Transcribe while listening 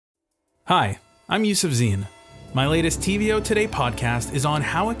Hi, I'm Yusuf Zine. My latest TVO Today podcast is on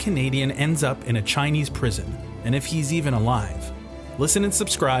how a Canadian ends up in a Chinese prison and if he's even alive. Listen and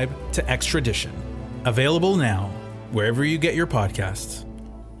subscribe to Extradition. Available now, wherever you get your podcasts.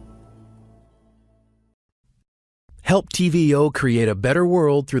 Help TVO create a better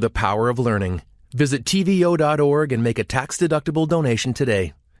world through the power of learning. Visit TVO.org and make a tax-deductible donation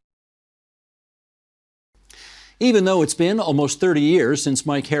today. Even though it's been almost 30 years since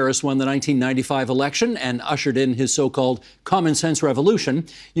Mike Harris won the 1995 election and ushered in his so-called common sense revolution,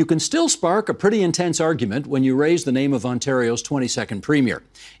 you can still spark a pretty intense argument when you raise the name of Ontario's 22nd premier.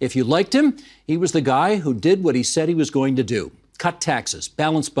 If you liked him, he was the guy who did what he said he was going to do: cut taxes,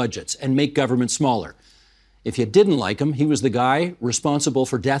 balance budgets, and make government smaller. If you didn't like him, he was the guy responsible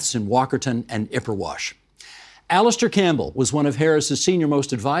for deaths in Walkerton and Ipperwash. Alistair Campbell was one of Harris's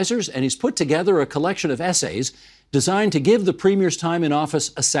senior-most advisors, and he's put together a collection of essays designed to give the Premier's time in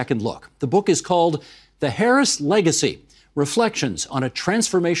office a second look. The book is called The Harris Legacy: Reflections on a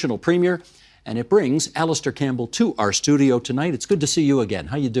Transformational Premier, and it brings Alistair Campbell to our studio tonight. It's good to see you again.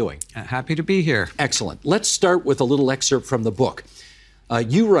 How you doing? Happy to be here. Excellent. Let's start with a little excerpt from the book.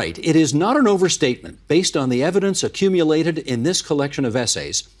 You write, "It is not an overstatement, based on the evidence accumulated in this collection of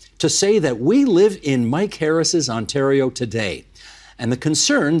essays, to say that we live in Mike Harris's Ontario today, and the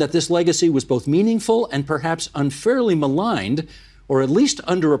concern that this legacy was both meaningful and perhaps unfairly maligned, or at least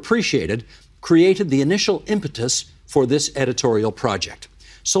underappreciated, created the initial impetus for this editorial project."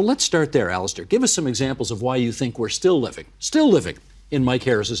 So let's start there, Alistair. Give us some examples of why you think we're still living in Mike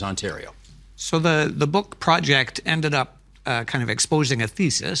Harris's Ontario. So the book project ended up kind of exposing a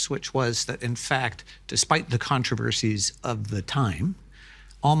thesis, which was that, in fact, despite the controversies of the time,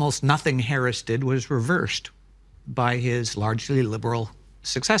 almost nothing Harris did was reversed by his largely liberal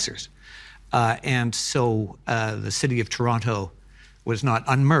successors. And so the city of Toronto was not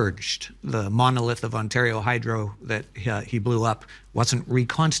unmerged. The monolith of Ontario Hydro that he blew up wasn't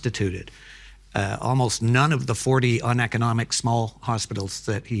reconstituted. Almost none of the 40 uneconomic small hospitals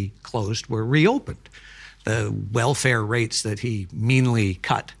that he closed were reopened. The welfare rates that he meanly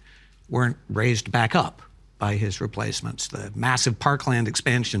cut weren't raised back up by his replacements. The massive parkland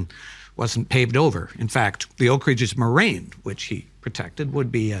expansion wasn't paved over. In fact, the Oak Ridges moraine, which he protected,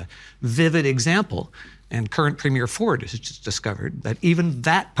 would be a vivid example. And current Premier Ford has just discovered that even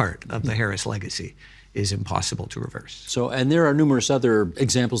that part of the Harris legacy is impossible to reverse. So, and there are numerous other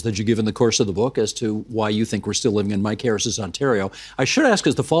examples that you give in the course of the book as to why you think we're still living in Mike Harris's Ontario. I should ask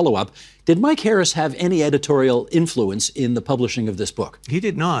as the follow-up, did Mike Harris have any editorial influence in the publishing of this book? He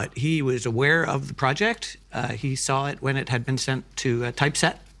did not. He was aware of the project. He saw it when it had been sent to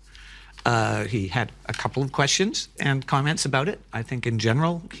Typeset. He had a couple of questions and comments about it. I think in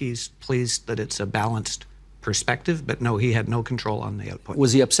general, he's pleased that it's a balanced perspective, but no, he had no control on the output.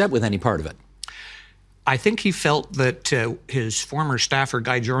 Was he upset with any part of it? I think he felt that his former staffer,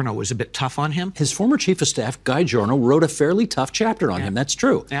 Guy Giorno, was a bit tough on him. His former chief of staff, Guy Giorno, wrote a fairly tough chapter on him. That's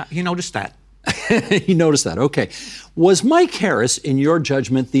true. Yeah, he noticed that. He noticed that. Okay. Was Mike Harris, in your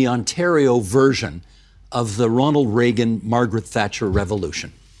judgment, the Ontario version of the Ronald Reagan, Margaret Thatcher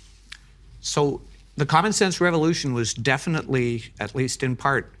revolution? So the common sense revolution was definitely, at least in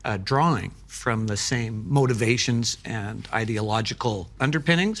part, drawing from the same motivations and ideological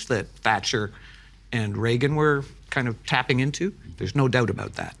underpinnings that Thatcher and Reagan were kind of tapping into. There's no doubt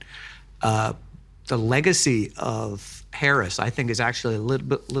about that. The legacy of Harris, I think, is actually a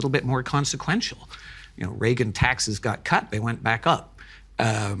little bit more consequential. You know, Reagan taxes got cut, they went back up.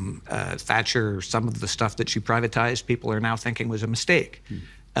 Thatcher, some of the stuff that she privatized, people are now thinking was a mistake.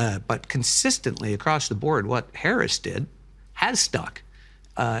 But consistently across the board, what Harris did has stuck.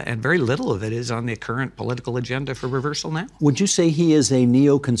 And very little of it is on the current political agenda for reversal now. Would you say he is a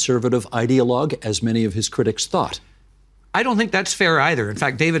neoconservative ideologue, as many of his critics thought? I don't think that's fair either. In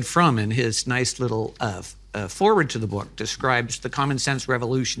fact, David Frum, in his nice little forward to the book, describes the common sense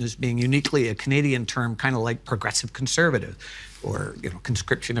revolution as being uniquely a Canadian term, kind of like progressive conservative, or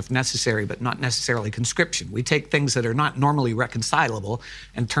conscription if necessary, but not necessarily conscription. We take things that are not normally reconcilable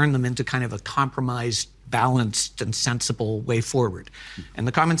and turn them into kind of a compromised, balanced and sensible way forward. And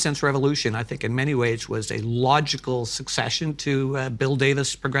the common sense revolution, I think in many ways, was a logical succession to Bill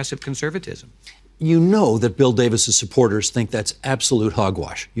Davis' progressive conservatism. You know that Bill Davis's supporters think that's absolute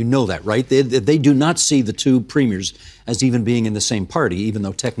hogwash. You know that, right? They do not see the two premiers as even being in the same party, even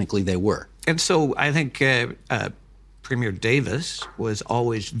though technically they were. And so I think Premier Davis was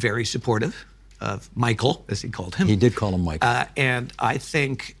always very supportive of Michael, as he called him. He did call him Michael. And I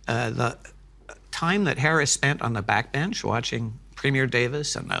think the time that Harris spent on the backbench watching Premier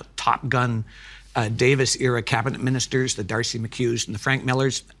Davis and the Top Gun Davis-era cabinet ministers, the Darcy McHughs and the Frank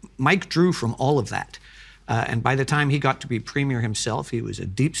Millers. Mike drew from all of that. And by the time he got to be premier himself, he was a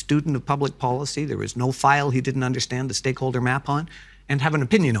deep student of public policy. There was no file he didn't understand the stakeholder map on and have an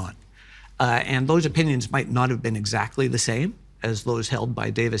opinion on. And those opinions might not have been exactly the same as those held by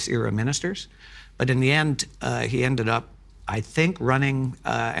Davis-era ministers. But in the end, he ended up, I think, running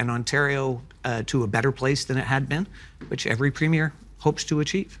an Ontario to a better place than it had been, which every premier hopes to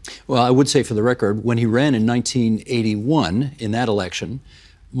achieve. Well, I would say for the record, when he ran in 1981 in that election,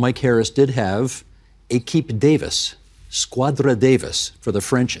 Mike Harris did have Équipe Davis, Squadra Davis, for the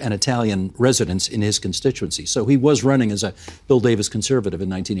French and Italian residents in his constituency. So he was running as a Bill Davis conservative in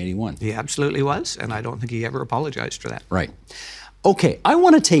 1981. He absolutely was, and I don't think he ever apologized for that. Right. Okay, I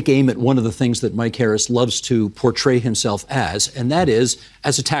want to take aim at one of the things that Mike Harris loves to portray himself as, and that is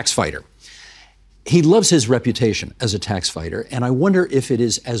as a tax fighter. He loves his reputation as a tax fighter, and I wonder if it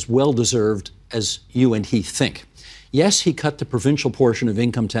is as well-deserved as you and he think. Yes, he cut the provincial portion of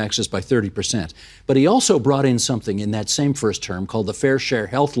income taxes by 30%, but he also brought in something in that same first term called the Fair Share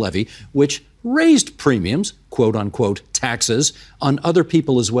Health Levy, which raised premiums, quote-unquote, taxes, on other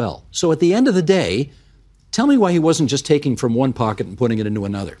people as well. So at the end of the day, tell me why he wasn't just taking from one pocket and putting it into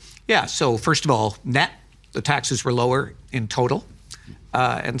another. Yeah, so first of all, net, the taxes were lower in total.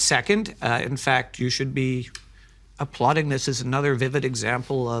 And second, in fact, you should be applauding this as another vivid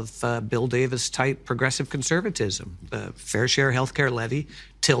example of Bill Davis-type progressive conservatism. The Fair Share Healthcare Levy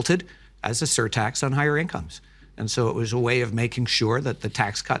tilted as a surtax on higher incomes. And so it was a way of making sure that the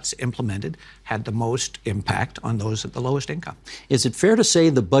tax cuts implemented had the most impact on those at the lowest income. Is it fair to say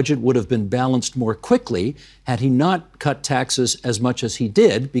the budget would have been balanced more quickly had he not cut taxes as much as he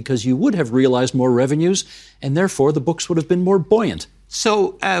did, because you would have realized more revenues and therefore the books would have been more buoyant?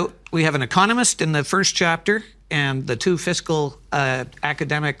 So we have an economist in the first chapter and the two fiscal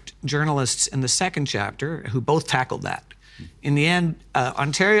academic journalists in the second chapter who both tackled that. In the end,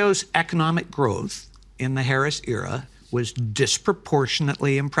 Ontario's economic growth in the Harris era was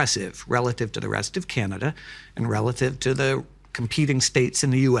disproportionately impressive relative to the rest of Canada and relative to the competing states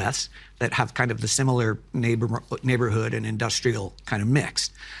in the U.S. that have kind of the similar neighborhood and industrial kind of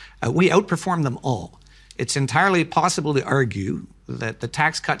mix. We outperformed them all. It's entirely possible to argue that the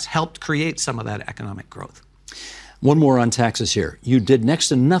tax cuts helped create some of that economic growth. One more on taxes here. You did next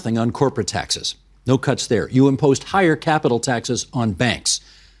to nothing on corporate taxes. No cuts there. You imposed higher capital taxes on banks.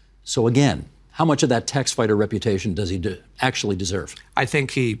 So again, how much of that tax fighter reputation does he actually deserve? I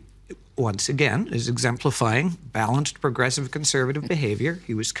think he, once again, is exemplifying balanced progressive conservative behavior.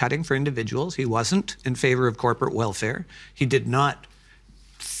 He was cutting for individuals. He wasn't in favor of corporate welfare. He did not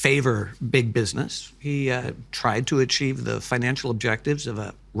favor big business. He tried to achieve the financial objectives of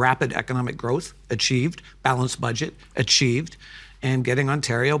a rapid economic growth, achieved, balanced budget, achieved, and getting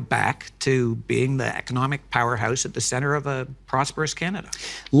Ontario back to being the economic powerhouse at the center of a prosperous Canada.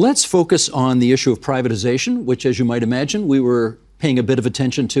 Let's focus on the issue of privatization, which, as you might imagine, we were paying a bit of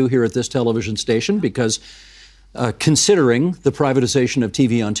attention to here at this television station, because considering the privatization of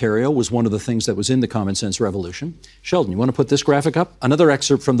TV Ontario was one of the things that was in the Common Sense Revolution. Sheldon, you want to put this graphic up? Another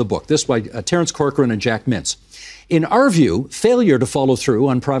excerpt from the book, this by Terence Corcoran and Jack Mintz. In our view, failure to follow through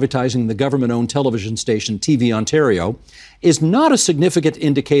on privatizing the government-owned television station TV Ontario is not a significant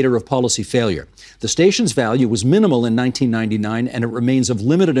indicator of policy failure. The station's value was minimal in 1999, and it remains of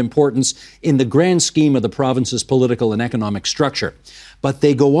limited importance in the grand scheme of the province's political and economic structure. But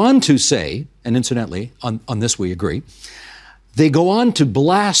they go on to say, and incidentally, on this we agree, they go on to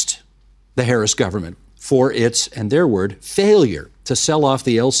blast the Harris government for its, and their word, failure to sell off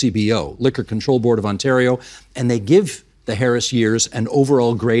the LCBO, Liquor Control Board of Ontario, and they give the Harris years an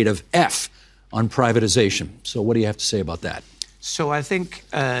overall grade of F on privatization. So what do you have to say about that? So I think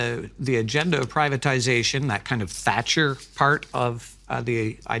the agenda of privatization, that kind of Thatcher part of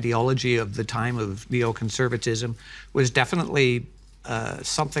the ideology of the time of neoconservatism, was definitely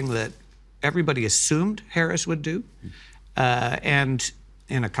something that everybody assumed Harris would do. And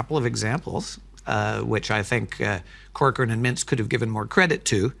in a couple of examples, which I think Corcoran and Mintz could have given more credit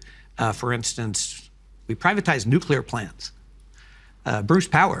to, for instance, we privatized nuclear plants. Bruce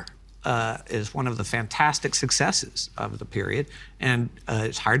Power is one of the fantastic successes of the period. And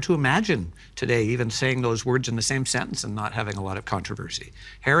it's hard to imagine today even saying those words in the same sentence and not having a lot of controversy.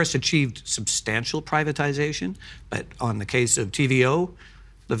 Harris achieved substantial privatization, but on the case of TVO,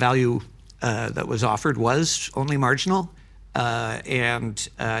 the value that was offered was only marginal. And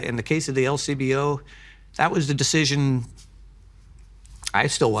in the case of the LCBO, that was the decision I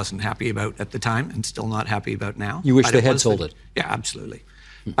still wasn't happy about at the time and still not happy about now. You wish they had sold it? Yeah, absolutely.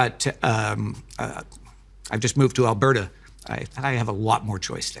 But I've just moved to Alberta. I have a lot more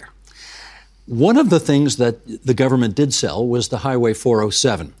choice there. One of the things that the government did sell was the Highway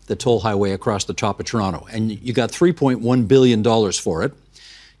 407, the toll highway across the top of Toronto. And you got $3.1 billion for it.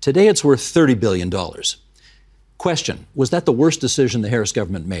 Today it's worth $30 billion. Question, was that the worst decision the Harris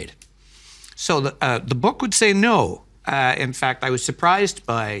government made? So the book would say no. In fact, I was surprised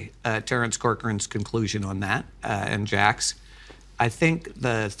by Terence Corcoran's conclusion on that, and Jack's. I think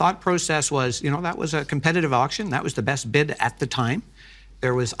the thought process was, that was a competitive auction. That was the best bid at the time.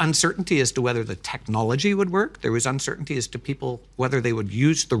 There was uncertainty as to whether the technology would work. There was uncertainty as to people, whether they would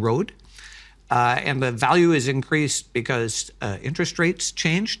use the road. And the value is increased because interest rates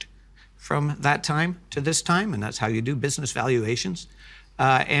changed from that time to this time, and that's how you do business valuations.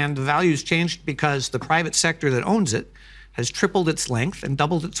 And the values changed because the private sector that owns it has tripled its length and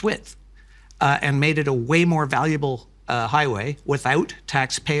doubled its width, and made it a way more valuable highway without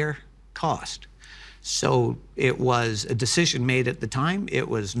taxpayer cost. So it was a decision made at the time. It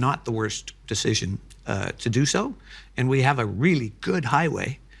was not the worst decision to do so. And we have a really good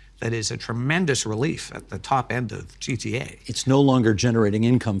highway that is a tremendous relief at the top end of GTA. It's no longer generating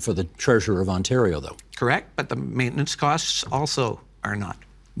income for the Treasurer of Ontario, though. Correct, but the maintenance costs also are not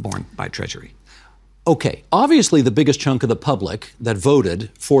borne by Treasury. Okay, obviously the biggest chunk of the public that voted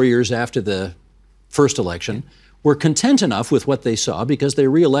 4 years after the first election were content enough with what they saw because they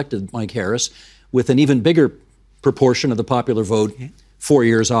re-elected Mike Harris with an even bigger proportion of the popular vote 4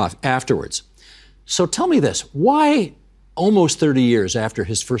 years off afterwards. So tell me this, why almost 30 years after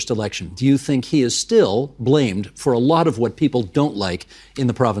his first election do you think he is still blamed for a lot of what people don't like in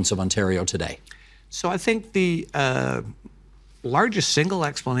the province of Ontario today? So I think the largest single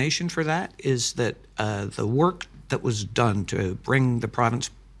explanation for that is that the work that was done to bring the province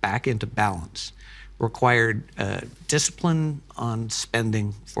back into balance required discipline on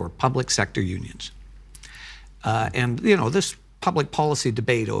spending for public sector unions. And, this public policy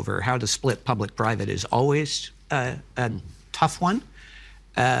debate over how to split public-private is always a tough one.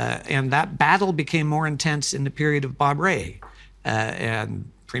 And that battle became more intense in the period of Bob Rae. And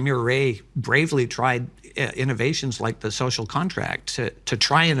Premier Rae bravely tried innovations like the social contract to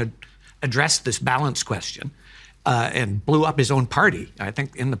try and address this balance question, and blew up his own party, I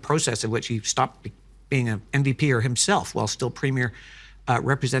think, in the process of which he stopped being an NDPer himself while still Premier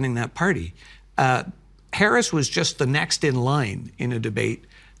representing that party. Harris was just the next in line in a debate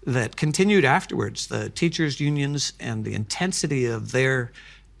that continued afterwards. The teachers' unions and the intensity of their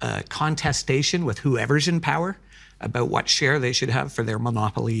contestation with whoever's in power about what share they should have for their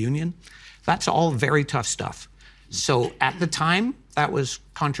monopoly union, that's all very tough stuff. So at the time, that was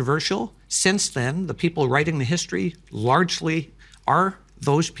controversial. Since then, the people writing the history largely are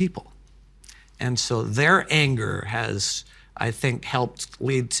those people. And so their anger has, I think, helped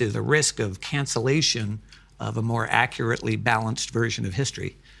lead to the risk of cancellation of a more accurately balanced version of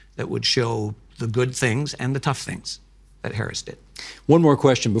history that would show the good things and the tough things that Harris did. One more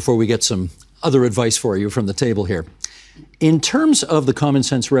question before we get some other advice for you from the table here. In terms of the common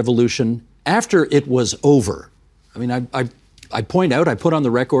sense revolution, after it was over, I mean, I point out, I put on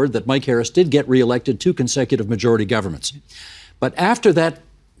the record that Mike Harris did get reelected 2 consecutive majority governments. But after that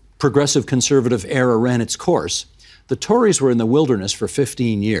progressive conservative era ran its course, the Tories were in the wilderness for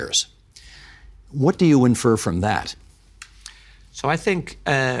 15 years. What do you infer from that? So I think,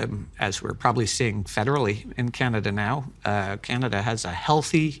 as we're probably seeing federally in Canada now, Canada has a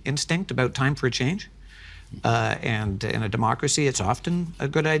healthy instinct about time for a change. And in a democracy, it's often a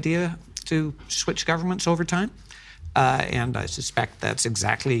good idea to switch governments over time. And I suspect that's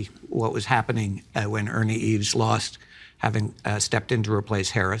exactly what was happening when Ernie Eves lost, having stepped in to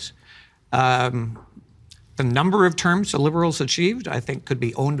replace Harris. The number of terms the Liberals achieved, I think, could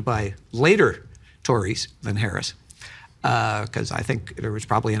be owned by later Tories than Harris, because I think there was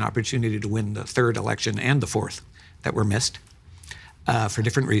probably an opportunity to win the third election and the fourth that were missed for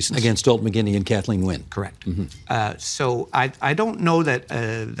different reasons. Against Dalton McGuinty and Kathleen Wynne. Correct. Mm-hmm. So I don't know that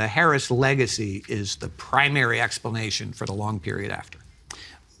the Harris legacy is the primary explanation for the long period after.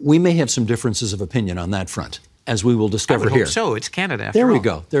 We may have some differences of opinion on that front, as we will discover here. I would hope so. It's Canada, after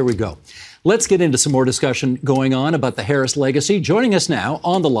all. There we go. Let's get into some more discussion going on about the Harris legacy. Joining us now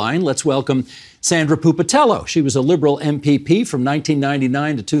on the line, let's welcome Sandra Pupatello. She was a Liberal MPP from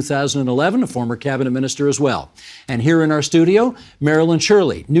 1999 to 2011, a former cabinet minister as well. And here in our studio, Marilyn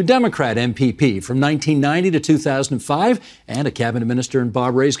Shirley, New Democrat MPP from 1990 to 2005, and a cabinet minister in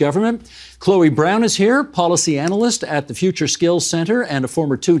Bob Rae's government. Chloe Brown is here, policy analyst at the Future Skills Centre and a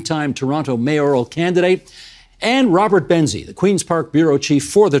former 2-time Toronto mayoral candidate. And Robert Benzie, the Queen's Park Bureau Chief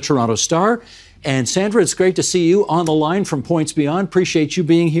for the Toronto Star. And Sandra, it's great to see you on the line from Points Beyond. Appreciate you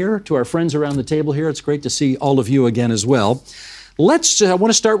being here. To our friends around the table here, it's great to see all of you again as well. I want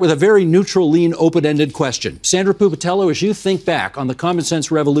to start with a very neutral, lean, open-ended question. Sandra Pupatello, as you think back on the Common Sense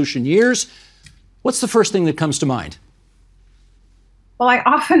Revolution years, what's the first thing that comes to mind? Well, I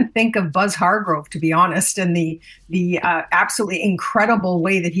often think of Buzz Hargrove, to be honest, and the absolutely incredible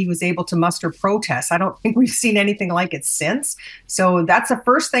way that he was able to muster protests. I don't think we've seen anything like it since. So that's the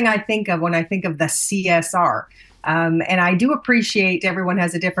first thing I think of when I think of the CSR. And I do appreciate everyone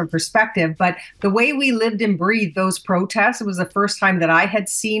has a different perspective, but the way we lived and breathed those protests, it was the first time that I had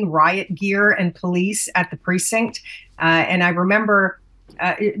seen riot gear and police at the precinct. And I remember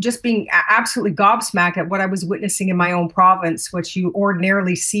just being absolutely gobsmacked at what I was witnessing in my own province, which you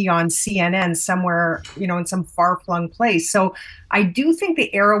ordinarily see on CNN somewhere, in some far-flung place. So I do think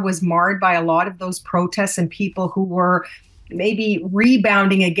the era was marred by a lot of those protests and people who were maybe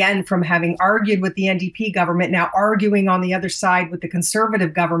rebounding again from having argued with the NDP government, now arguing on the other side with the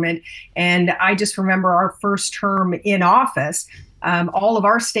Conservative government. And I just remember our first term in office, all of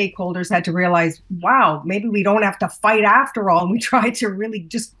our stakeholders had to realize, wow, maybe we don't have to fight after all. And we tried to really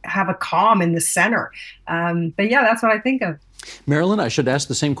just have a calm in the center. But yeah, that's what I think of. Marilyn, I should ask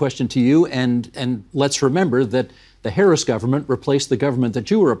the same question to you. And let's remember that the Harris government replaced the government that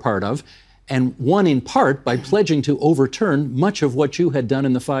you were a part of, and won in part by pledging to overturn much of what you had done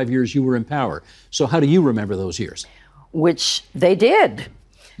in the 5 years you were in power. So how do you remember those years? Which they did.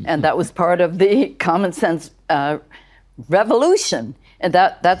 And that was part of the Common Sense revolution. And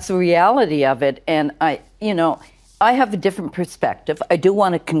that's the reality of it. And I have a different perspective. I do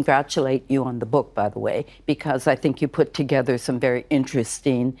want to congratulate you on the book, by the way, because I think you put together some very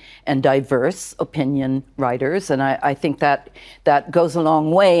interesting and diverse opinion writers. And I think that goes a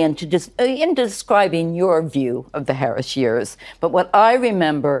long way in describing your view of the Harris years. But what I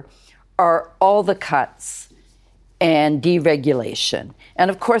remember are all the cuts and deregulation.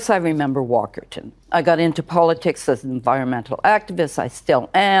 And of course, I remember Walkerton. I got into politics as an environmental activist. I still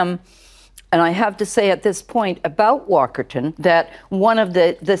am. And I have to say at this point about Walkerton that one of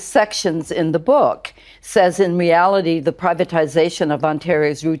the sections in the book says, in reality, the privatization of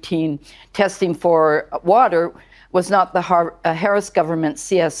Ontario's routine testing for water was not the Harris government's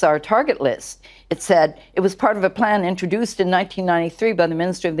CSR target list. It said it was part of a plan introduced in 1993 by the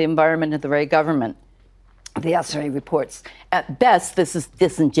Minister of the Environment of the Rae government. The SRA reports, at best, this is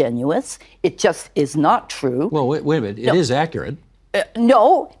disingenuous. It just is not true. Well, wait a minute. It is accurate.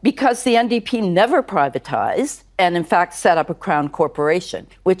 No, because the NDP never privatized and, in fact, set up a Crown corporation,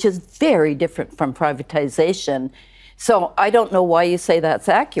 which is very different from privatization. So I don't know why you say that's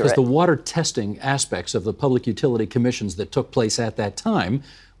accurate. Because the water testing aspects of the public utility commissions that took place at that time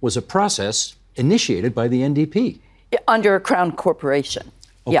was a process initiated by the NDP. Under a Crown corporation.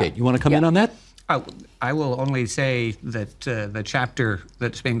 Okay, yeah. You want to come in on that? I will only say that the chapter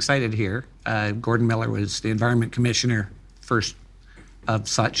that's being cited here, Gordon Miller was the Environment Commissioner, first of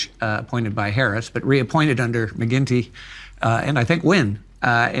such, appointed by Harris, but reappointed under McGuinty, and I think Wynne,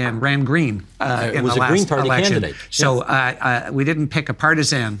 and ran Green in the last election. It was a Green Party candidate. So we didn't pick a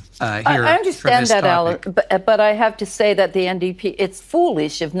partisan here. I understand that, Alan, but I have to say that the NDP, it's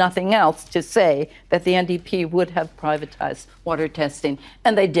foolish, if nothing else, to say that the NDP would have privatized water testing,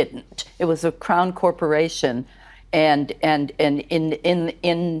 and they didn't. It was a Crown corporation. And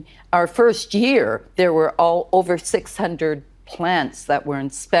in our first year, there were over 600 plants that were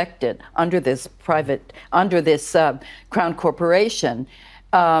inspected under this Crown corporation.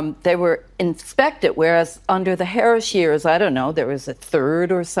 They were inspected, whereas under the Harris years, I don't know, there was a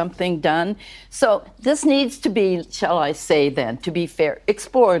third or something done. So this needs to be, shall I say then, to be fair,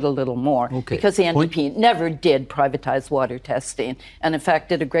 explored a little more. Okay. Because the NDP never did privatize water testing, and in fact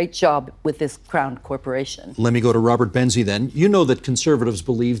did a great job with this Crown corporation. Let me go to Robert Benzie then. You know that Conservatives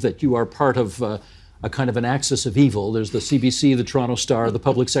believe that you are part of a kind of an axis of evil. There's the CBC, the Toronto Star, the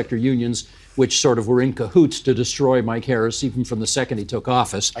public sector unions, which sort of were in cahoots to destroy Mike Harris even from the second he took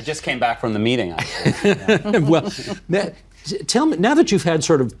office. I just came back from the meeting, actually. Yeah. Well, tell me, now that you've had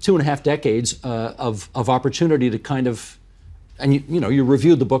sort of 2.5 decades of opportunity to kind of, and you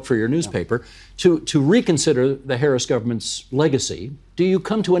reviewed the book for your newspaper, to reconsider the Harris government's legacy, do you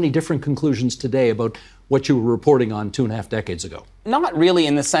come to any different conclusions today about what you were reporting on 2.5 decades ago? Not really,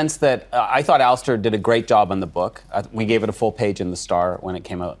 in the sense that I thought Alistair did a great job on the book. We gave it a full page in the Star when it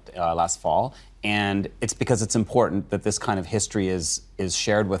came out last fall. And it's because it's important that this kind of history is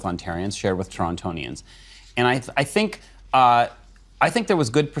shared with Ontarians, shared with Torontonians. And I think there was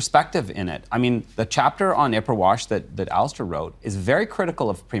good perspective in it. I mean, the chapter on Ipperwash that Alistair wrote is very critical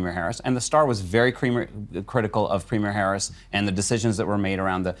of Premier Harris, and the Star was very critical of Premier Harris and the decisions that were made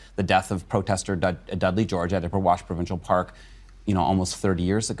around the death of protester Dudley George at Ipperwash Provincial Park. almost 30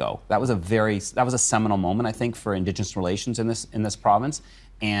 years ago. That was a seminal moment, I think, for Indigenous relations in this province.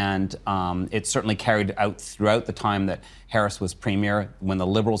 And it certainly carried out throughout the time that Harris was premier. When the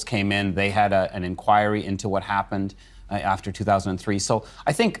Liberals came in, they had an inquiry into what happened after 2003. So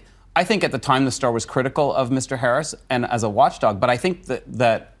I think at the time the Star was critical of Mr. Harris and as a watchdog, but I think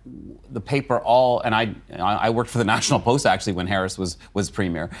that the paper and I worked for the National Post actually when Harris was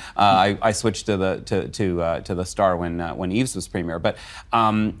premier. I switched to the Star when Eves was premier. But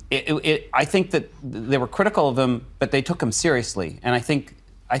I think that they were critical of him, but they took him seriously, and I think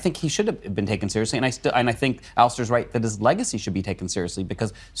he should have been taken seriously, and I think Alistair's right that his legacy should be taken seriously,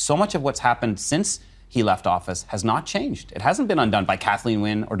 because so much of what's happened since he left office has not changed. It hasn't been undone by Kathleen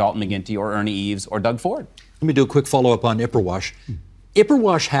Wynne or Dalton McGuinty or Ernie Eves or Doug Ford. Let me do a quick follow-up on Ipperwash.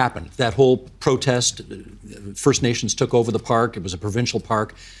 Ipperwash happened, that whole protest. First Nations took over the park. It was a provincial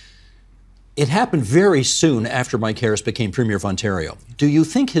park. It happened very soon after Mike Harris became Premier of Ontario. Do you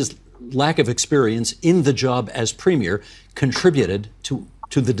think his lack of experience in the job as Premier contributed to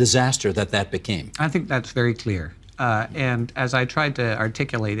the disaster that became? I think that's very clear. And as I tried to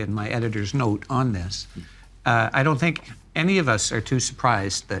articulate in my editor's note on this, I don't think any of us are too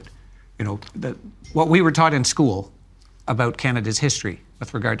surprised that, that what we were taught in school about Canada's history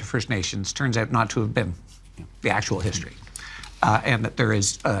with regard to First Nations turns out not to have been the actual history, and that there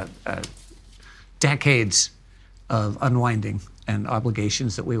is decades of unwinding and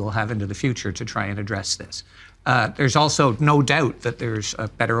obligations that we will have into the future to try and address this. There's also no doubt that there's a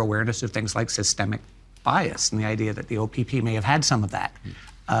better awareness of things like systemic bias, and the idea that the OPP may have had some of that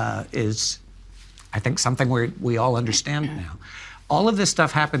is, I think, something we all understand now. All of this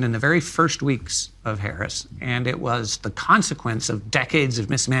stuff happened in the very first weeks of Harris, and it was the consequence of decades of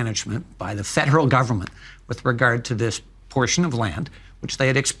mismanagement by the federal government with regard to this portion of land which they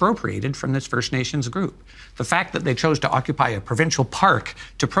had expropriated from this First Nations group. The fact that they chose to occupy a provincial park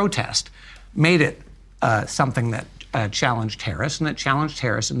to protest made it something that challenged Harris, and that challenged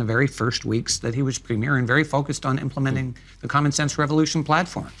Harris in the very first weeks that he was premier and very focused on implementing the Common Sense Revolution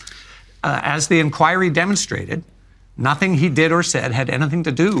platform. As the inquiry demonstrated, nothing he did or said had anything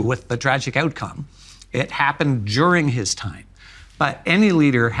to do with the tragic outcome. It happened during his time. But any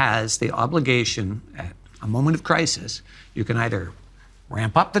leader has the obligation at a moment of crisis, you can either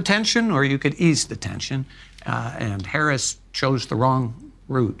ramp up the tension or you could ease the tension. And Harris chose the wrong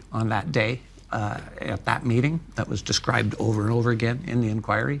route on that day. At that meeting that was described over and over again in the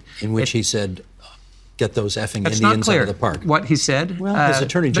inquiry. In which he said, get those effing Indians out of the park. What he said. Well, his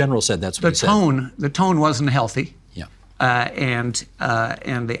Attorney General said that's what he said. The tone wasn't healthy. Yeah. And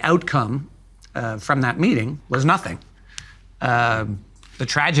the outcome from that meeting was nothing. The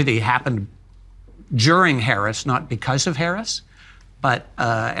tragedy happened during Harris, not because of Harris, but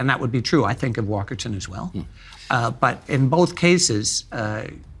and that would be true, I think, of Walkerton as well. But in both cases,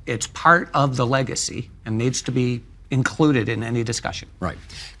 it's part of the legacy and needs to be included in any discussion. Right.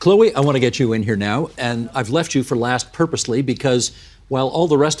 Chloe, I want to get you in here now, and I've left you for last purposely because while all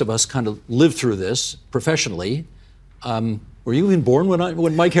the rest of us kind of lived through this professionally, were you even born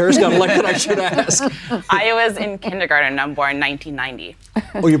when Mike Harris got elected, I should ask? I was in kindergarten. I'm born in 1990.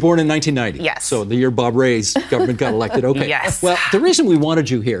 Oh, you're born in 1990? Yes. So the year Bob Rae's government got elected. Okay. Yes. Well, the reason we wanted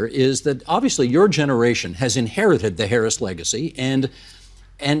you here is that obviously your generation has inherited the Harris legacy, and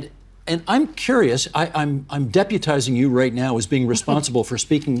I'm curious, I'm deputizing you right now as being responsible for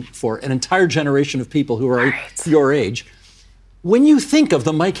speaking for an entire generation of people who are your age. When you think of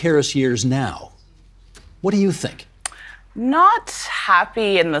the Mike Harris years now, what do you think? Not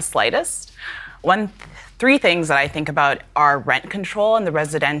happy in the slightest. Three things that I think about are rent control and the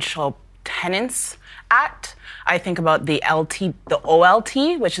Residential Tenants Act. I think about the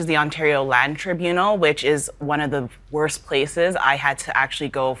OLT, which is the Ontario Land Tribunal, which is one of the worst places. I had to actually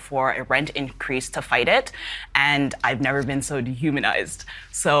go for a rent increase to fight it, and I've never been so dehumanized.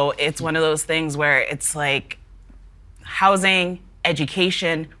 So it's one of those things where it's like housing,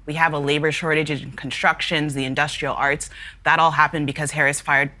 education, we have a labor shortage in constructions, the industrial arts. That all happened because Harris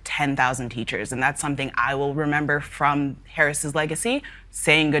fired 10,000 teachers, and that's something I will remember from Harris's legacy,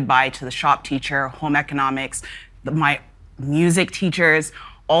 saying goodbye to the shop teacher, home economics, my music teachers,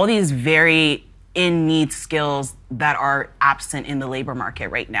 all these very in-need skills that are absent in the labor market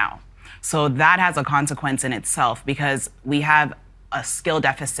right now. So that has a consequence in itself because we have a skill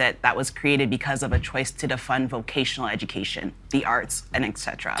deficit that was created because of a choice to defund vocational education, the arts, and et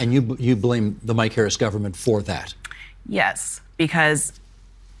cetera. And you blame the Mike Harris government for that? Yes, because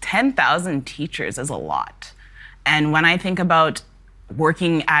 10,000 teachers is a lot. And when I think about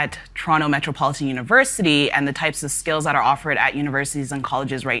working at Toronto Metropolitan University and the types of skills that are offered at universities and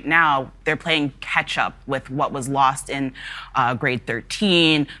colleges right now, they're playing catch up with what was lost in grade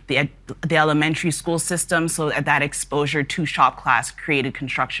 13, the elementary school system, so that exposure to shop class created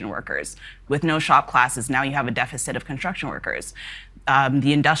construction workers. With no shop classes, now you have a deficit of construction workers.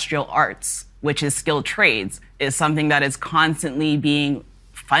 The industrial arts, which is skilled trades, is something that is constantly being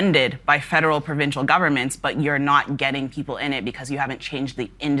funded by federal, provincial governments, but you're not getting people in it because you haven't changed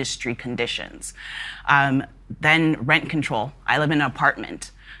the industry conditions. Then rent control. I live in an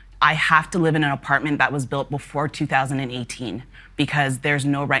apartment. I have to live in an apartment that was built before 2018 because there's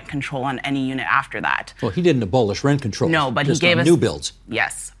no rent control on any unit after that. Well, he didn't abolish rent control. No, but he gave us new builds.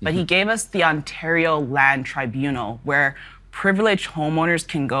 Yes, but he gave us the Ontario Land Tribunal, where privileged homeowners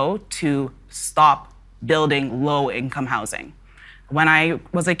can go to stop building low-income housing. When I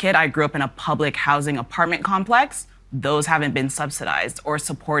was a kid, I grew up in a public housing apartment complex. Those haven't been subsidized or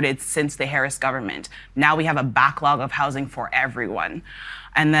supported since the Harris government. Now we have a backlog of housing for everyone.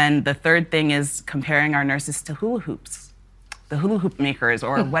 And then the third thing is comparing our nurses to hula hoops, the hula hoop makers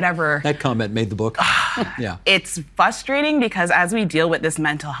or whatever. That comment made the book. Yeah. It's frustrating because as we deal with this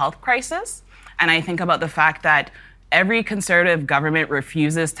mental health crisis, and I think about the fact that every conservative government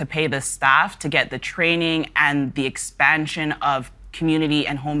refuses to pay the staff to get the training and the expansion of community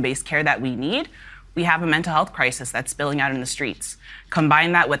and home-based care that we need, we have a mental health crisis that's spilling out in the streets.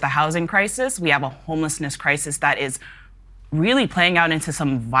 Combine that with the housing crisis, we have a homelessness crisis that is really playing out into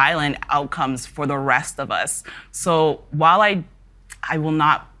some violent outcomes for the rest of us. So while I will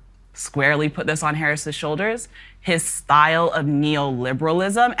not squarely put this on Harris's shoulders, his style of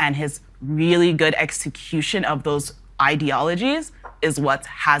neoliberalism and his really good execution of those ideologies is what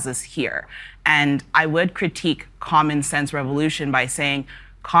has us here. And I would critique common sense revolution by saying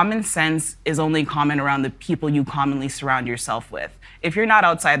common sense is only common around the people you commonly surround yourself with. If you're not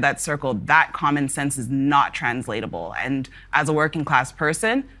outside that circle, that common sense is not translatable. And as a working class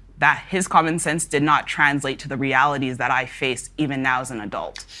person, that his common sense did not translate to the realities that I face even now as an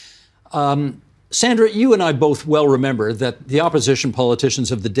adult. Sandra, you and I both well remember that the opposition politicians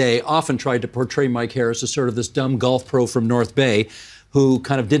of the day often tried to portray Mike Harris as sort of this dumb golf pro from North Bay who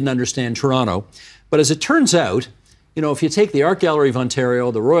kind of didn't understand Toronto. But as it turns out, you know, if you take the Art Gallery of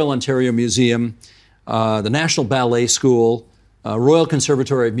Ontario, the Royal Ontario Museum, the National Ballet School, Royal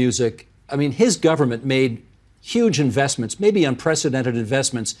Conservatory of Music, I mean, his government made huge investments, maybe unprecedented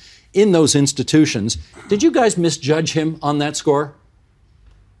investments in those institutions. Did you guys misjudge him on that score?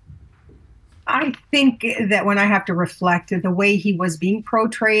 I think that when I have to reflect the way he was being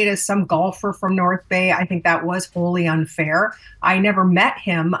portrayed as some golfer from North Bay, I think that was wholly unfair. I never met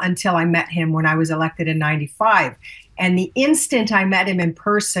him until I met him when I was elected in 95. And the instant I met him in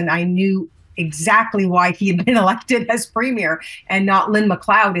person, I knew exactly why he had been elected as premier and not Lynn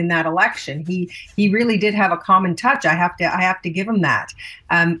McLeod in that election. He really did have a common touch. I have to give him that.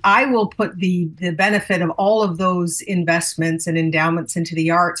 I will put the benefit of all of those investments and endowments into the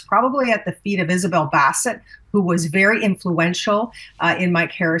arts probably at the feet of Isabel Bassett, who was very influential in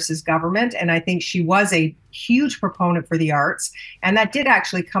Mike Harris's government. And I think she was a huge proponent for the arts. And that did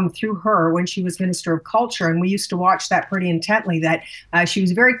actually come through her when she was Minister of Culture. And we used to watch that pretty intently, that she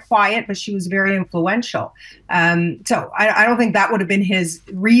was very quiet, but she was very influential. So I don't think that would have been his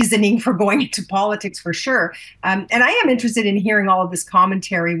reasoning for going into politics for sure. And I am interested in hearing all of this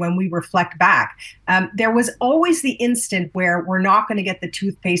commentary when we reflect back. There was always the instant where we're not going to get the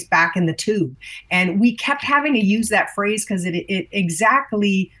toothpaste back in the tube. And we kept having to use that phrase because it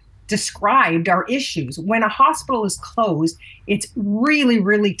exactly described our issues. When a hospital is closed, it's really,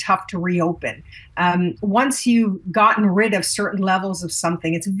 really tough to reopen. Once you've gotten rid of certain levels of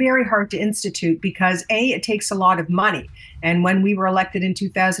something, it's very hard to institute because it takes a lot of money. And when we were elected in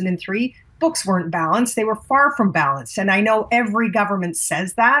 2003, books weren't balanced. They were far from balanced. And I know every government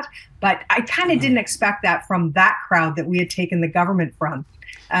says that, but I kind of didn't expect that from that crowd that we had taken the government from.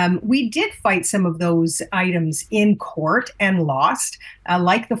 We did fight some of those items in court and lost,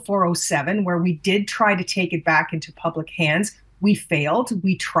 like the 407, where we did try to take it back into public hands. We failed.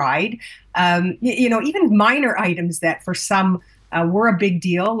 We tried. Even minor items that for some were a big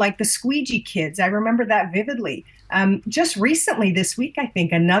deal, like the squeegee kids. I remember that vividly. Just recently this week, I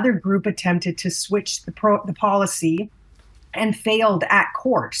think, another group attempted to switch the policy and failed at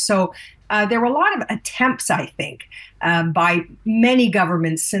court. So there were a lot of attempts, I think, by many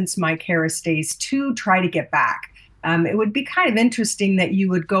governments since Mike Harris days to try to get back. It would be kind of interesting that you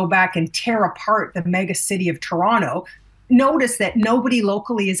would go back and tear apart the mega city of Toronto, notice that nobody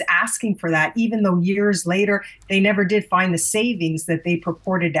locally is asking for that, even though years later they never did find the savings that they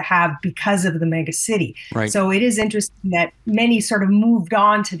purported to have because of the mega city. Right. So it is interesting that many sort of moved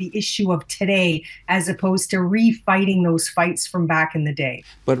on to the issue of today as opposed to refighting those fights from back in the day.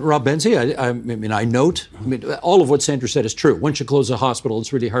 But Rob Benzie, I note, all of what Sandra said is true. Once you close a hospital,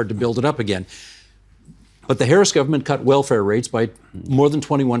 it's really hard to build it up again. But the Harris government cut welfare rates by more than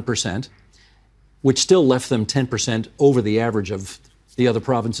 21%, which still left them 10% over the average of the other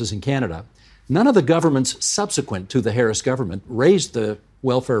provinces in Canada. None of the governments subsequent to the Harris government raised the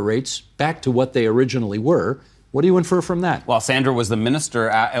welfare rates back to what they originally were. What do you infer from that? Well, Sandra was the minister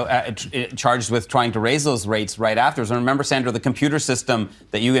charged with trying to raise those rates right after. And remember, Sandra, the computer system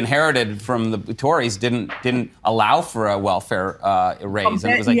that you inherited from the Tories didn't allow for a welfare raise,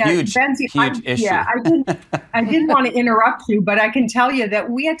 and it was a huge issue. Yeah, I didn't want to interrupt you, but I can tell you that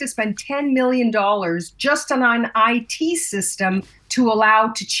we had to spend $10 million just on an IT system to allow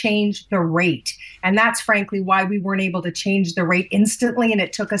to change the rate. And that's frankly why we weren't able to change the rate instantly. And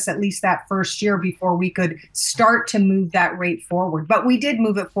it took us at least that first year before we could start to move that rate forward. But we did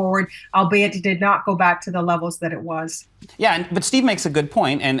move it forward, albeit it did not go back to the levels that it was. Yeah, but Steve makes a good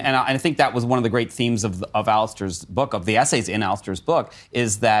point, and I think that was one of the great themes of Alistair's book, of the essays in Alistair's book,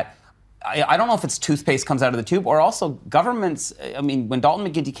 is that I don't know if it's toothpaste comes out of the tube or also governments. I mean, when Dalton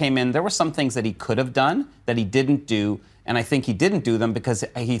McGuinty came in, there were some things that he could have done that he didn't do. And I think he didn't do them because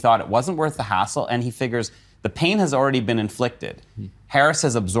he thought it wasn't worth the hassle. And he figures the pain has already been inflicted. Harris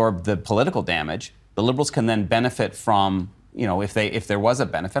has absorbed the political damage. The Liberals can then benefit from, if there was a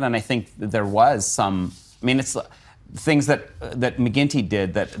benefit. And I think there was some, it's things that McGuinty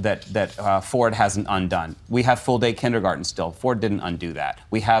did that Ford hasn't undone. We have full-day kindergarten still. Ford didn't undo that.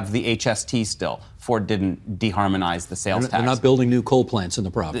 We have the HST still. Ford didn't deharmonize the sales tax. They're not building new coal plants in the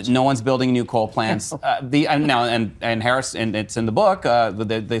province. No one's building new coal plants. And Harris, and it's in the book,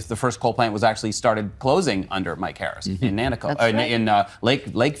 the first coal plant was actually started closing under Mike Harris in Nanaco, in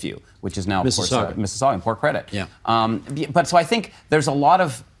Lakeview, which is now, Mississauga. Of course, Mississauga, Port Credit. Yeah. But so I think there's a lot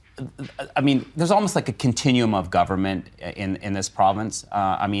of, there's almost like a continuum of government in this province.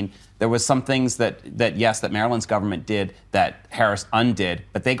 There was some things that Maryland's government did that Harris undid,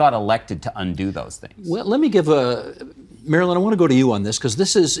 but they got elected to undo those things. Well, let me give Marilyn, I want to go to you on this, because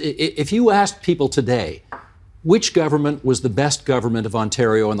this is, if you asked people today, which government was the best government of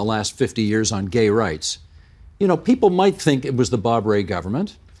Ontario in the last 50 years on gay rights, people might think it was the Bob Rae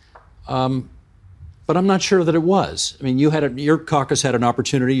government. But I'm not sure that it was. Your caucus had an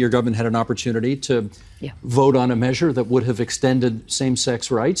opportunity, your government had an opportunity to vote on a measure that would have extended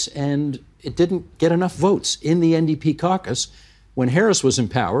same-sex rights, and it didn't get enough votes in the NDP caucus. When Harris was in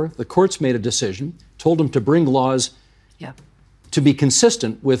power, the courts made a decision, told him to bring laws to be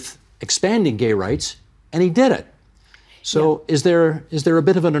consistent with expanding gay rights, and he did it. So is there a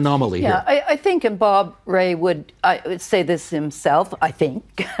bit of an anomaly here? Yeah, I think, and Bob Rae would say this himself, I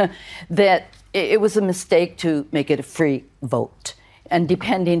think, that it was a mistake to make it a free vote. And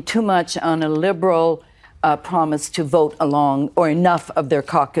depending too much on a Liberal promise to vote along or enough of their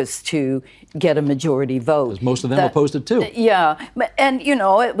caucus to get a majority vote. Because most of them opposed it too. Yeah, and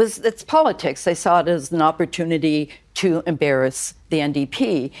it's politics. They saw it as an opportunity to embarrass the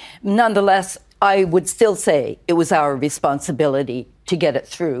NDP. Nonetheless, I would still say it was our responsibility to get it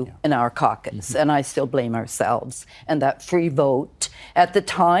through in our caucus, and I still blame ourselves. And that free vote, at the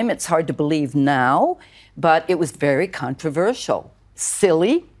time, it's hard to believe now, but it was very controversial.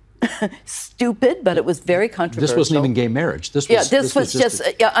 Silly, stupid, but it was very controversial. This wasn't even gay marriage. This was just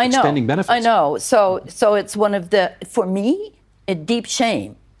I know, extending benefits. I know. So it's one of the, for me, a deep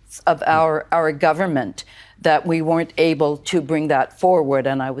shame of our government that we weren't able to bring that forward.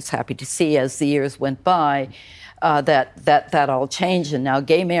 And I was happy to see as the years went by that all changed, and now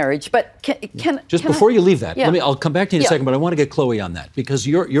gay marriage. But before you leave that, I'll come back to you in a second, but I want to get Chloe on that, because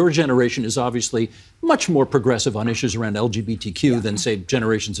your generation is obviously much more progressive on issues around LGBTQ than, say,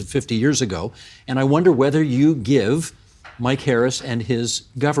 generations of 50 years ago. And I wonder whether you give Mike Harris and his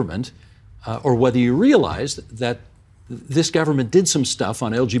government, or whether you realize that this government did some stuff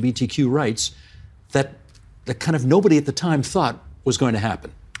on LGBTQ rights that kind of nobody at the time thought was going to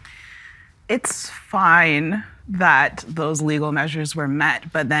happen. It's fine that those legal measures were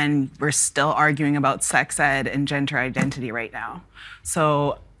met, but then we're still arguing about sex ed and gender identity right now.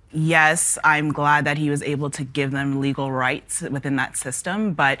 So yes, I'm glad that he was able to give them legal rights within that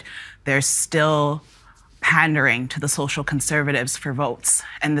system, but there's still pandering to the social conservatives for votes.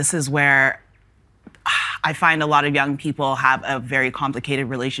 And this is where I find a lot of young people have a very complicated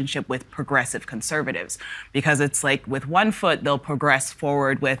relationship with progressive conservatives, because it's like with one foot, they'll progress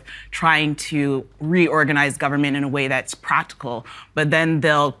forward with trying to reorganize government in a way that's practical, but then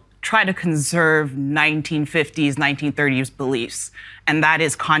they'll try to conserve 1950s, 1930s beliefs. And that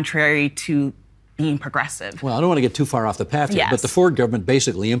is contrary to being progressive. Well, I don't want to get too far off the path here, Yes. but the Ford government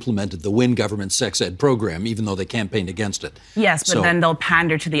basically implemented the Wynne government sex ed program, even though they campaigned against it. Yes, but So- then they'll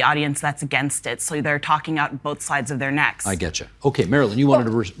pander to the audience that's against it. So they're talking out both sides of their necks. I get you. Okay, Marilyn, you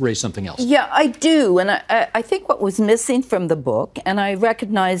wanted to raise something else. Yeah, I do. And I think what was missing from the book, and I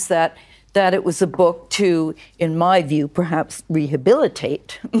recognize that it was a book to, in my view, perhaps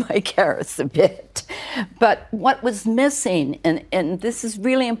rehabilitate Mike Harris a bit. But what was missing, and this is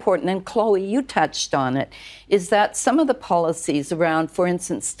really important, and Chloe, you touched on it, is that some of the policies around, for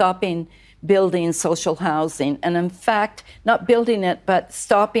instance, stopping building social housing, and in fact, not building it, but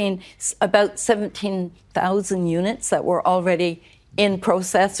stopping about 17,000 units that were already in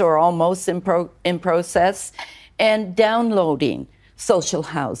process or almost in process, and downloading social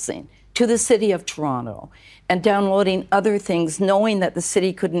housing to the city of Toronto, and downloading other things, knowing that the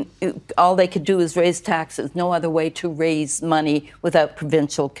city all they could do is raise taxes, no other way to raise money without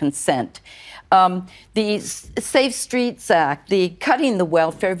provincial consent. The Safe Streets Act, the cutting the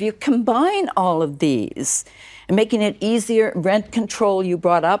welfare, if you combine all of these and making it easier, rent control you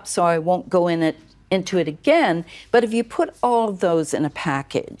brought up, so I won't go into it again, but if you put all of those in a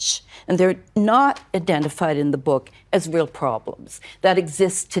package, and they're not identified in the book as real problems that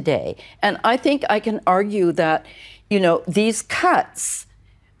exist today. And I think I can argue that, these cuts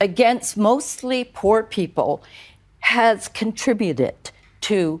against mostly poor people has contributed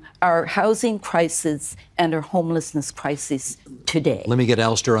to our housing crisis and our homelessness crisis today. Let me get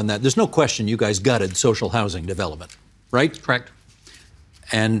Alistair on that. There's no question you guys gutted social housing development, right? Correct.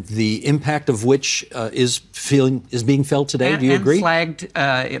 And the impact of which is being felt today. Do you agree? And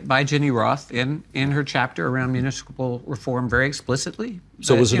flagged by Ginny Roth in her chapter around municipal reform very explicitly.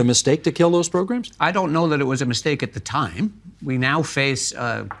 So was it a mistake to kill those programs? I don't know that it was a mistake at the time. We now face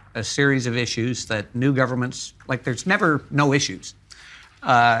a series of issues that new governments, there's never no issues.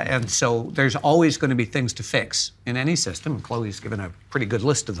 And so there's always going to be things to fix in any system. Chloe's given a pretty good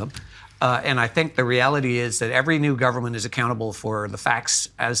list of them. And I think the reality is that every new government is accountable for the facts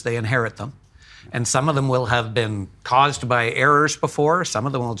as they inherit them. And some of them will have been caused by errors before. Some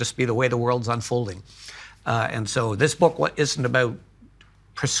of them will just be the way the world's unfolding. And so this book isn't about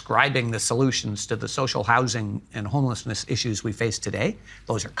prescribing the solutions to the social housing and homelessness issues we face today.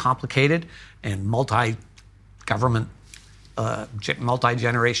 Those are complicated and multi-government,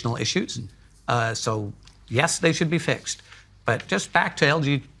 multi-generational issues. So yes, they should be fixed. But just back to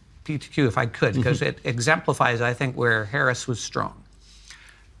LGBTQ, if I could, because it exemplifies, I think, where Harris was strong.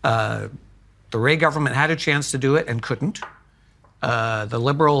 The Rae government had a chance to do it and couldn't. The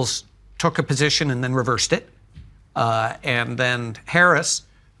Liberals took a position and then reversed it. And then Harris,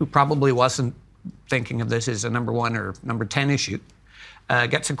 who probably wasn't thinking of this as a number 1 or number 10 issue,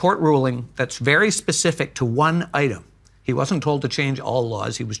 gets a court ruling that's very specific to one item. He wasn't told to change all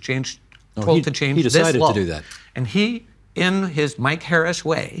laws. He was told to change this law. He decided to do that. And he, in his Mike Harris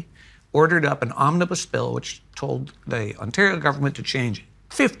way, ordered up an omnibus bill which told the Ontario government to change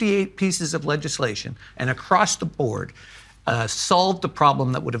 58 pieces of legislation and across the board solved the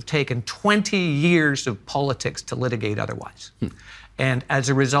problem that would have taken 20 years of politics to litigate otherwise. And as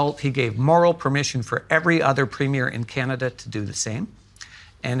a result, he gave moral permission for every other premier in Canada to do the same.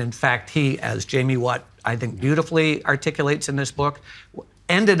 And in fact, he, as Jamie Watt, I think, beautifully articulates in this book,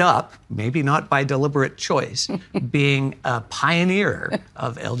 ended up, maybe not by deliberate choice, being a pioneer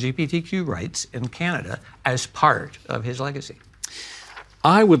of LGBTQ rights in Canada as part of his legacy.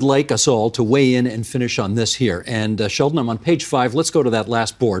 I would like us all to weigh in and finish on this here. And Sheldon, I'm on page 5. Let's go to that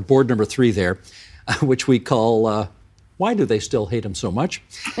last board number 3 there, which we call, Why Do They Still Hate Him So Much?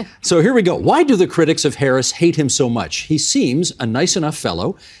 So here we go. Why do the critics of Harris hate him so much? He seems a nice enough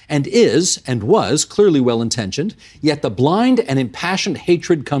fellow and is and was clearly well-intentioned, yet the blind and impassioned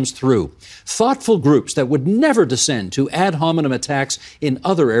hatred comes through. Thoughtful groups that would never descend to ad hominem attacks in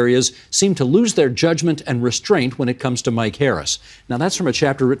other areas seem to lose their judgment and restraint when it comes to Mike Harris. Now, that's from a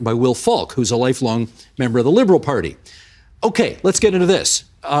chapter written by Will Falk, who's a lifelong member of the Liberal Party. Okay, let's get into this.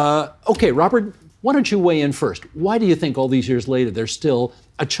 Okay, Robert, why don't you weigh in first? Why do you think all these years later there's still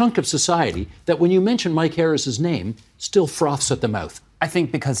a chunk of society that when you mention Mike Harris's name still froths at the mouth? I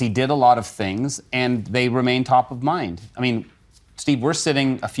think because he did a lot of things and they remain top of mind. I mean, Steve, we're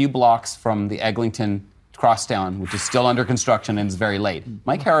sitting a few blocks from the Eglinton Crosstown, which is still under construction and is very late.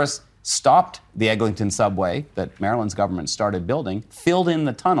 Mike Harris stopped the Eglinton subway that Maryland's government started building, filled in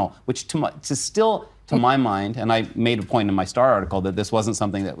the tunnel, which to to my mind, and I made a point in my Star article that this wasn't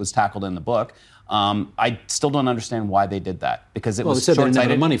something that was tackled in the book. I still don't understand why they did that, because it was they said they didn't have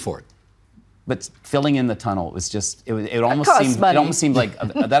short-sighted. the money for it. But filling in the tunnel was just it almost seemed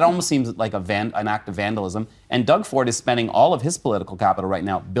like an act of vandalism. And Doug Ford is spending all of his political capital right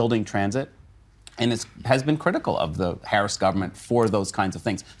now building transit, and has been critical of the Harris government for those kinds of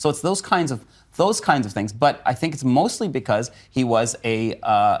things. So it's those kinds of things. But I think it's mostly because he was a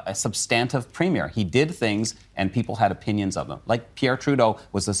substantive premier. He did things, and people had opinions of them. Like Pierre Trudeau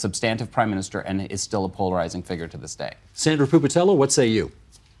was a substantive prime minister and is still a polarizing figure to this day. Sandra Pupatello, what say you?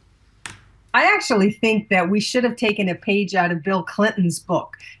 I actually think that we should have taken a page out of Bill Clinton's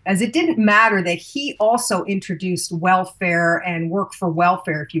book, as it didn't matter that he also introduced welfare and work for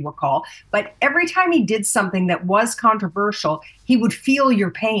welfare, if you recall. But every time he did something that was controversial, he would feel your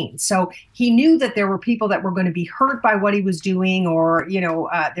pain. So he knew that there were people that were going to be hurt by what he was doing, or,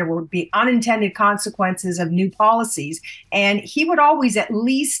 there would be unintended consequences of new policies. And he would always at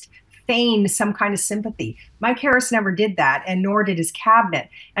least feign some kind of sympathy. Mike Harris never did that, and nor did his cabinet.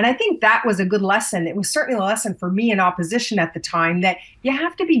 And I think that was a good lesson. It was certainly a lesson for me in opposition at the time, that you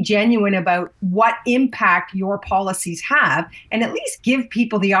have to be genuine about what impact your policies have, and at least give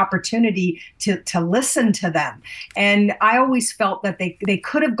people the opportunity to listen to them. And I always felt that they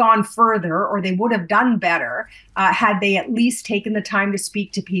could have gone further, or they would have done better had they at least taken the time to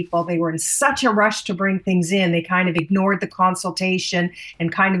speak to people. They were in such a rush to bring things in. They kind of ignored the consultation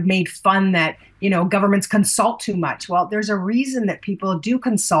and kind of made fun that governments consult too much. Well, there's a reason that people do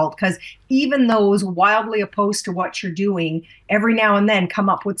consult, because even those wildly opposed to what you're doing, every now and then come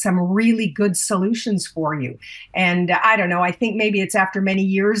up with some really good solutions for you. And I don't know, I think maybe it's after many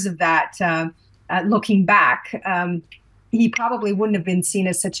years of that, looking back, he probably wouldn't have been seen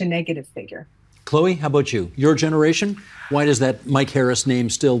as such a negative figure. Chloe, how about you? Your generation? Why does that Mike Harris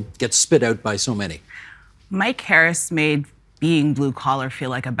name still get spit out by so many? Mike Harris made being blue collar feel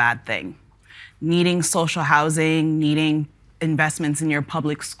like a bad thing. Needing social housing, needing investments in your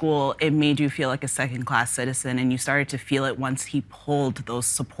public school, it made you feel like a second-class citizen, and you started to feel it once he pulled those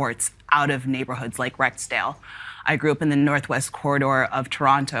supports out of neighborhoods like Rexdale. I grew up in the Northwest Corridor of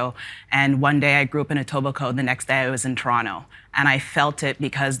Toronto, and one day I grew up in Etobicoke, the next day I was in Toronto. And I felt it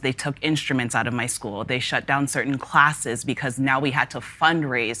because they took instruments out of my school. They shut down certain classes because now we had to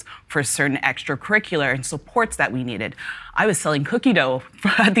fundraise for certain extracurricular and supports that we needed. I was selling cookie dough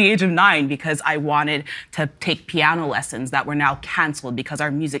at the age of 9 because I wanted to take piano lessons that were now canceled because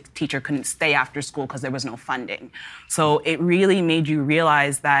our music teacher couldn't stay after school because there was no funding. So it really made you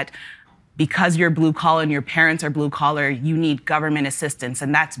realize that because you're blue collar and your parents are blue collar, you need government assistance.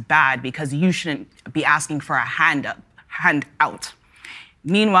 And that's bad, because you shouldn't be asking for a handout.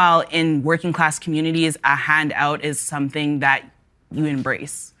 Meanwhile, in working class communities, a handout is something that you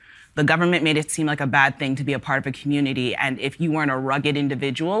embrace. The government made it seem like a bad thing to be a part of a community. And if you weren't a rugged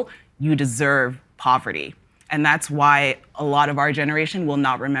individual, you deserve poverty. And that's why a lot of our generation will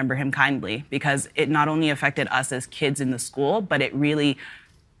not remember him kindly, because it not only affected us as kids in the school, but it really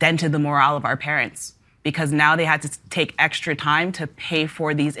dented the morale of our parents, because now they had to take extra time to pay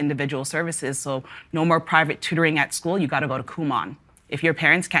for these individual services. So no more private tutoring at school, you gotta go to Kumon. If your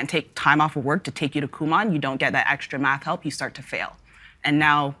parents can't take time off of work to take you to Kumon, you don't get that extra math help, you start to fail. And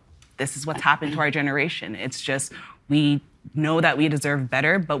now this is what's happened to our generation. It's just, we know that we deserve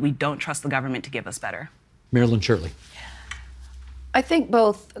better, but we don't trust the government to give us better. Marilyn Shirley. I think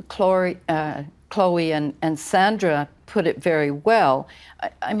both Chloe and Sandra put it very well.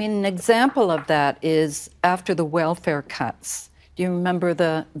 I mean, an example of that is after the welfare cuts. Do you remember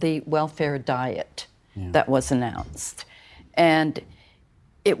the welfare diet that was announced? And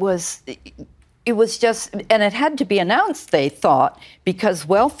it was just, and it had to be announced, they thought, because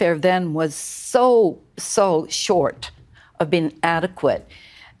welfare then was so short of being adequate.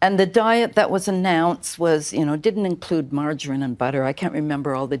 And the diet that was announced was, didn't include margarine and butter. I can't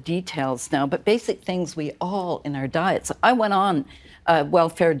remember all the details now, but basic things we all in our diets. I went on a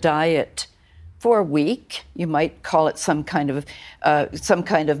welfare diet for a week. You might call it some kind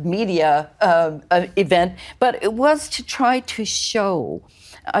of media event, but it was to try to show.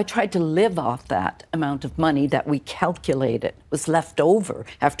 I tried to live off that amount of money that we calculated was left over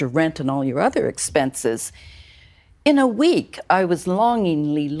after rent and all your other expenses. In a week, I was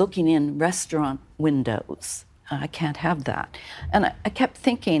longingly looking in restaurant windows. I can't have that. And I kept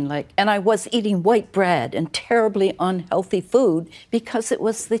thinking, and I was eating white bread and terribly unhealthy food because it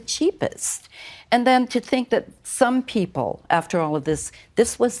was the cheapest. And then to think that some people, after all of this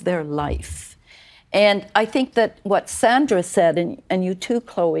was their life. And I think that what Sandra said, and you too,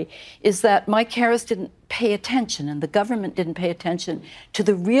 Chloe, is that Mike Harris didn't pay attention, and the government didn't pay attention to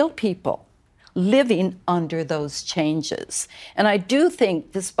the real people living under those changes. And I do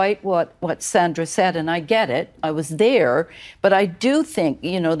think, despite what Sandra said, and I get it, I was there, but I do think,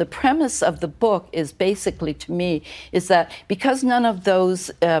 the premise of the book is basically, to me, is that because none of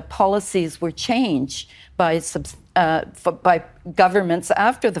those policies were changed by governments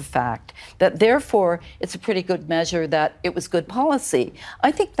after the fact, that therefore it's a pretty good measure that it was good policy.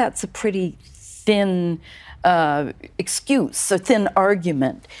 I think that's a pretty thin excuse, a thin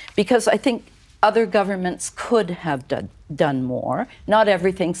argument, because I think other governments could have done more. Not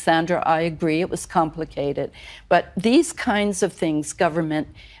everything, Sandra, I agree, it was complicated. But these kinds of things, government,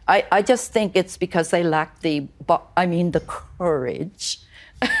 I just think it's because they lacked the courage.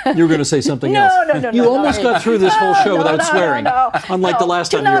 You were going to say something else. No. You almost got through this whole show without swearing, unlike the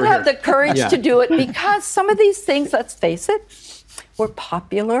last time you were here. Do not have the courage to do it because some of these things, let's face it, were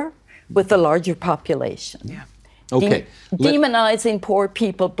popular with the larger population. Yeah. Okay. Demonizing poor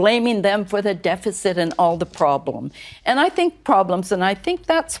people, blaming them for the deficit and all the problems. And I think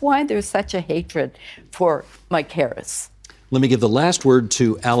that's why there's such a hatred for Mike Harris. Let me give the last word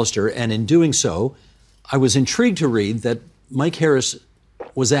to Alistair, and in doing so, I was intrigued to read that Mike Harris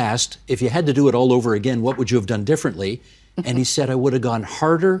was asked, if you had to do it all over again, what would you have done differently? And he said, I would have gone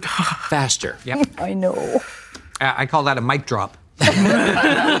harder, faster. Yep. I know. I call that a mic drop.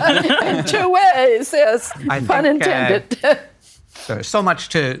 In 2 ways, yes. Pun intended. So much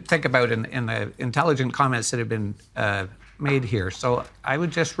to think about in the intelligent comments that have been made here. So I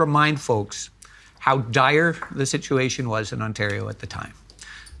would just remind folks how dire the situation was in Ontario at the time.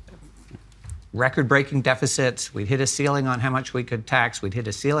 Record-breaking deficits. We'd hit a ceiling on how much we could tax. We'd hit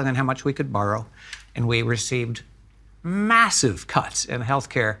a ceiling on how much we could borrow. And we received massive cuts in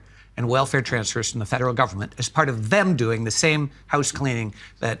healthcare and welfare transfers from the federal government as part of them doing the same house cleaning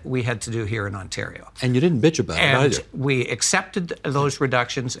that we had to do here in Ontario. And you didn't bitch about it either. We accepted those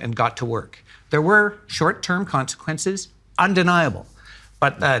reductions and got to work. There were short-term consequences, undeniable.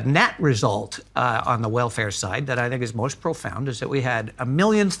 But the net result on the welfare side that I think is most profound is that we had 1.3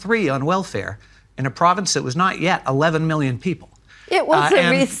 million on welfare in a province that was not yet 11 million people. It was a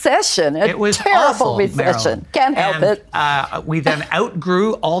recession, it was terrible awful, recession. Can't help it. We then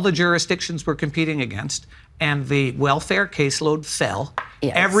outgrew all the jurisdictions we're competing against, and the welfare caseload fell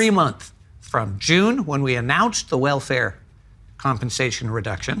every month from June, when we announced the welfare compensation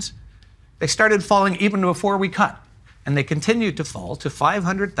reductions. They started falling even before we cut, and they continued to fall to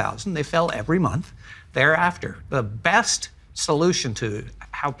 500,000. They fell every month thereafter. The best solution to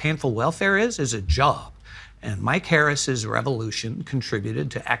how painful welfare is a job. And Mike Harris's revolution contributed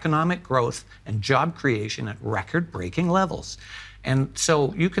to economic growth and job creation at record-breaking levels. And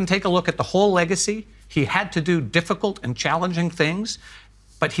so you can take a look at the whole legacy. He had to do difficult and challenging things,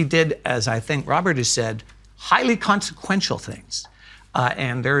 but he did, as I think Robert has said, highly consequential things.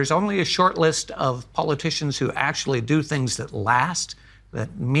 And there is only a short list of politicians who actually do things that last,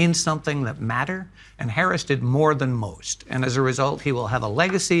 that mean something, that matter. And Harris did more than most. And as a result, he will have a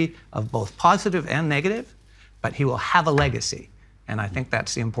legacy of both positive and negative, but he will have a legacy. And I think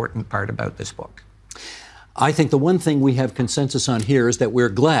that's the important part about this book. I think the one thing we have consensus on here is that we're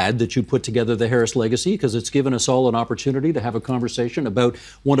glad that you put together the Harris legacy, because it's given us all an opportunity to have a conversation about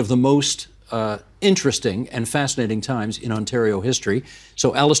one of the most interesting and fascinating times in Ontario history.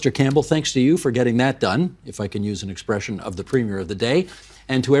 So, Alistair Campbell, thanks to you for getting that done, if I can use an expression of the Premier of the day.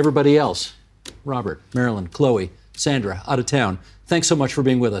 And to everybody else, Robert, Marilyn, Chloe, Sandra, out of town, thanks so much for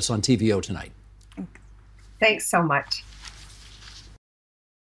being with us on TVO tonight. Thanks so much.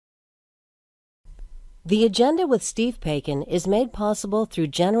 The Agenda with Steve Paikin is made possible through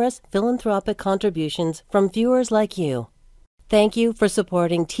generous philanthropic contributions from viewers like you. Thank you for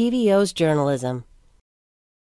supporting TVO's journalism.